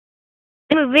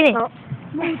Movie. Ja.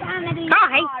 Ja,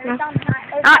 hej.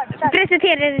 Ja,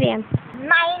 presentera dig igen.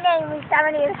 My name is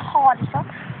Amadeus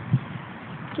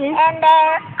Okay. and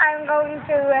I'm going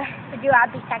to do a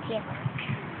bitaketa.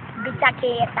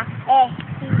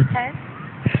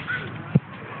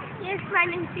 Yes, my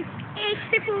name is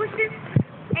Axel,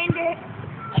 and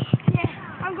yeah,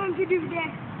 I'm going to do the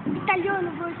Italian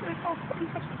version of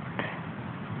bitaketa.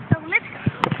 So let's go.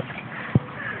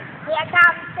 Here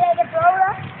comes the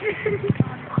brother.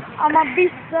 I'm a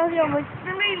business, jag måste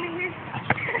believe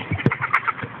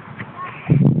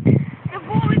The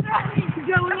ball is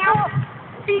going out.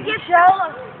 Biggest show.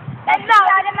 And now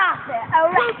the master.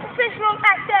 Alright. Professional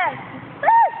actor.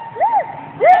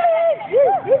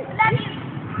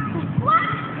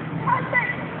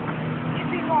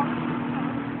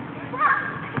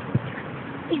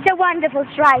 It's a wonderful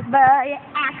strike by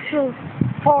Axel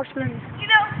Forsman. You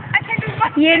know, I can do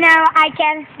what You know, I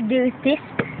can do this.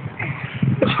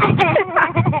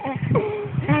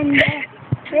 And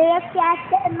look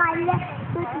at my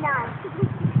left foot now.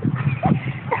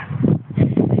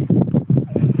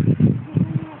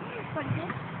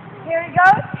 Here we go.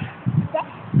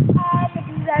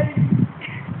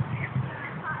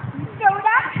 And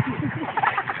soda.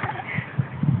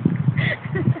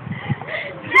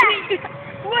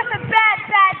 What a bad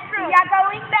throw. We are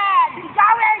going bad.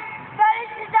 Going.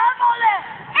 Finish the double.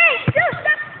 Hey,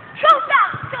 shoot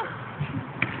up.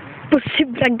 På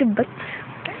sura gubben.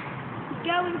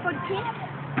 Going for kick.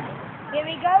 Here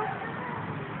we go.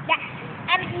 Yeah.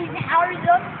 And he's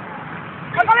horizontal.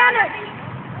 Come on.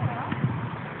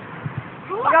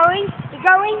 You're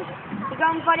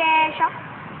going for the shot.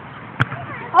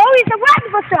 Oh, it's a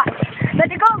wonderful shot. But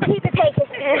the goalkeeper takes it.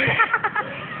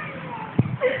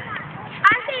 I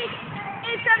think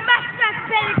it's a much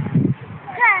better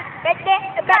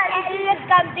But let's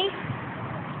come this.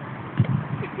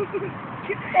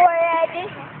 Or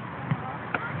this.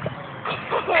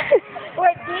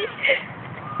 Or this.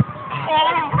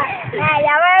 Nej,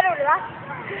 jag var rolig va?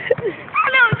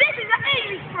 Hello, this is an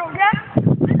English program.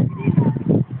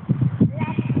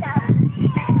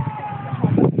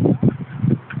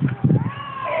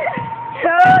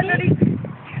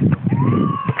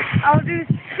 Ja, du är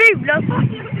fula.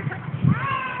 Okay.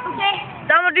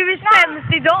 Damma, du är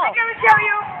sämst idag. I'm going to show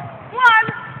you one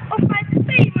of my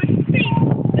favorite things.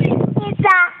 It's a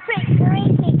trick.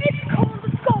 It's called the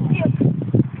scorpion.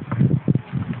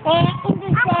 In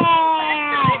this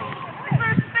It's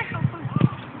very special food.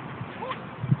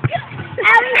 Ja.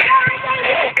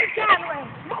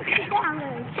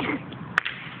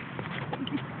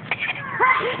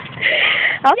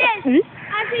 Yes, Mm. I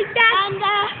think that. And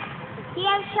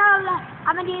here shall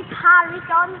Amadeus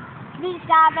Harrison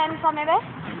visa vem som är bäst.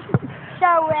 So,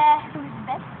 who's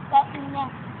best?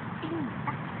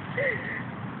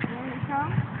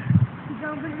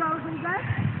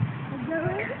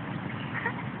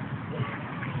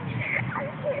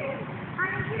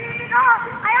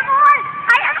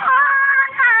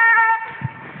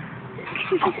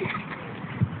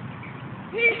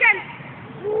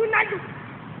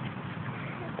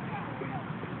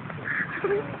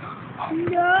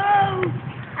 No,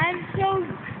 I'm so.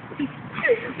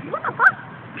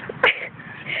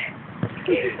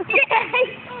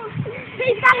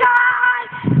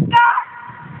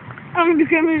 Ja, men du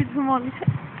kommer ut som vanligt.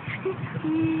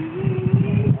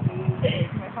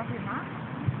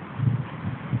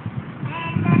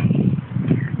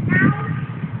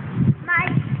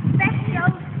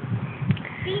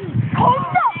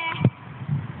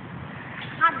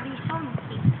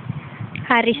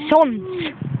 Harrison.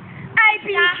 I've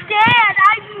been scared.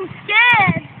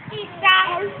 It's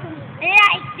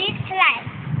like this place.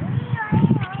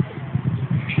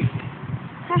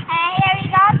 Here we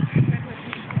go.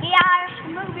 We are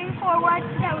moving forward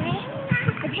slowly.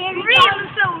 But here we Real go.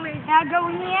 slowly. Now go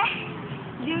in here.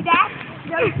 Do that.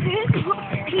 Go to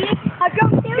here. Go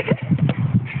to.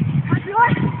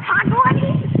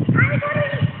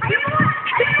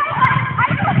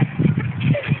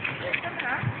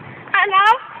 And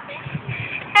now,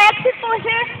 Axel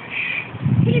here.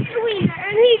 He's the winner,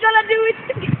 and he's gonna do it.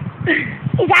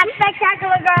 It's a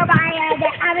spectacular girl by the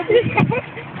Amadeus.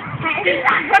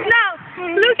 But now,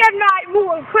 look at my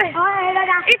wall. It's I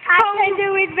can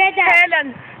do it better. Helen.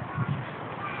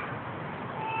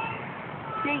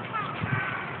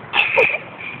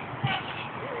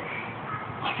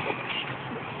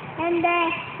 And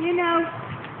you know,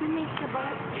 you mix the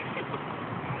ball.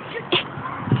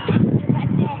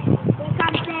 Here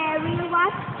comes the real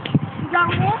one. You go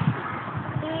this.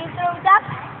 You throw it up.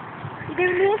 You do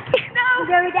this. No. You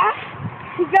go that.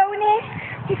 You go in.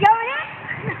 You go in.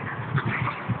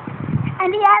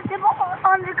 And he has the ball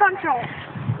under control.